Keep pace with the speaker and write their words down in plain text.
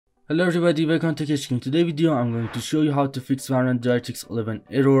Hello everybody, welcome to DirectX. In today's video, I'm going to show you how to fix valorant DirectX 11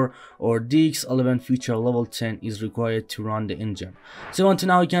 error or dx11 feature level 10 is required to run the engine. So until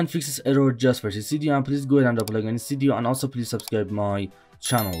now, you can fix this error just for this video, and please go ahead and double click on this video, and also please subscribe my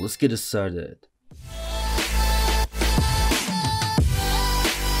channel. Let's get started.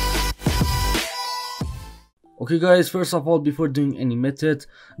 Okay guys, first of all, before doing any method,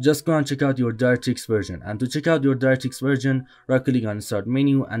 just go and check out your DirectX version. And to check out your DirectX version, right click on start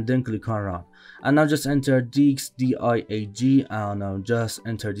menu and then click on run. And now just enter dx11 and just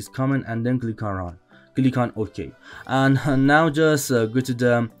enter this command and then click on run. Click on OK. And now just go to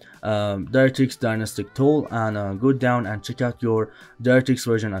the DirectX diagnostic tool and go down and check out your DirectX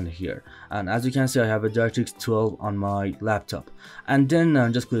version under here. And as you can see, I have a DirectX 12 on my laptop. And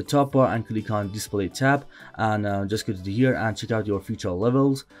then just go to the top bar and click on display tab and just go to here and check out your feature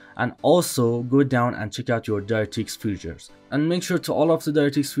levels, and also go down and check out your DirectX features and make sure to all of the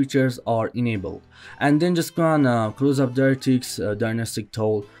DirectX features are enabled. And then just go and close up DirectX diagnostic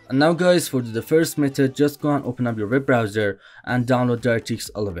tool. And now guys, for the first method, just go and open up your web browser and download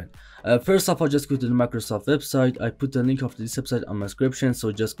DirectX 11. First of all, just go to the Microsoft website. I put the link of this website on my description,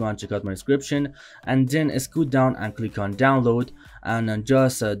 so just go and check out my description, and then scoot down and click on download and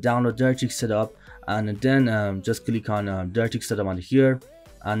just download DirectX setup, and then just click on DirectX setup on here.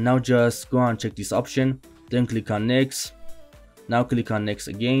 And now just go and check this option, then click on next. Now click on next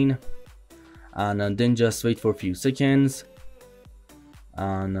again, and then just wait for a few seconds.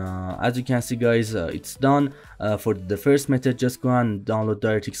 And as you can see guys, it's done. For the first method, just go and download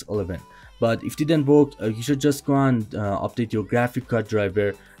DirectX 11. But if it didn't work, you should just go and update your graphic card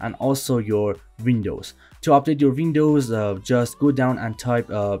driver and also your Windows. To update your Windows, just go down and type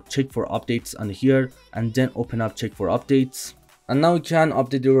check for updates on here, and then open up check for updates. And now you can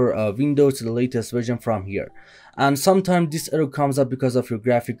update your Windows to the latest version from here. And sometimes this error comes up because of your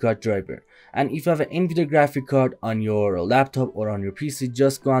graphic card driver. And if you have an NVIDIA graphic card on your laptop or on your PC,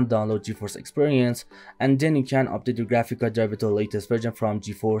 just go and download GeForce Experience, and then you can update your graphic card driver to the latest version from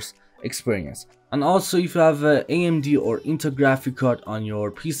GeForce Experience. And also, if you have a AMD or Intel graphic card on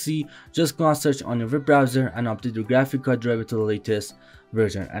your PC, just go and search on your web browser and update your graphic card driver to the latest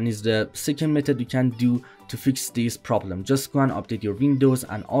version. And is the second method you can do to fix this problem. Just go and update your Windows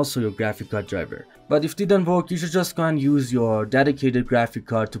and also your graphic card driver. But if it didn't work, you should just go and use your dedicated graphic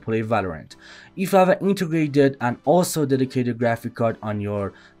card to play Valorant. If you have an integrated and also dedicated graphic card on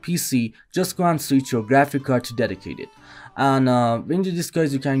your PC, just go and switch your graphic card to dedicated. And when you do this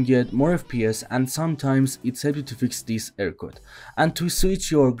guys, you can get more FPS, and sometimes it's helpful to fix this error code. And to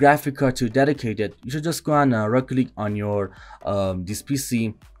switch your graphic card to dedicated, you should just go and right click on your this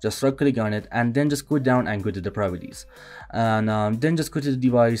PC, just right click on it, and then just go down and go to the properties, and then just go to the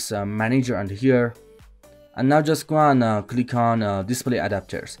device manager under here. And now just go and click on display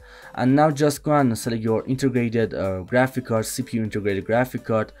adapters, and now just go and select your integrated graphic card, CPU integrated graphic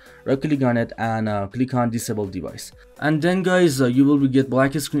card, right click on it and click on disable device. And then guys, you will get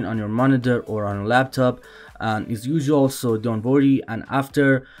black screen on your monitor or on a laptop, and it's usual, so don't worry. And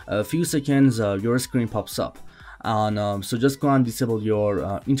after a few seconds, your screen pops up. And so just go and disable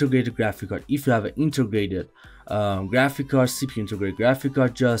your integrated graphic card. If you have an integrated graphic card, CPU integrated graphic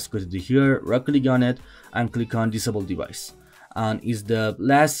card, just go to here, right click on it and click on disable device. And is the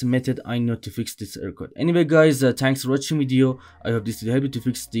last method I know to fix this error code. Anyway guys, thanks for watching video. I hope this will help you to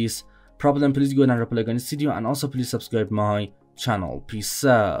fix this problem. Please go ahead and like on this video, and also please subscribe my channel. Peace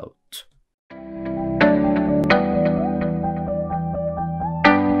out.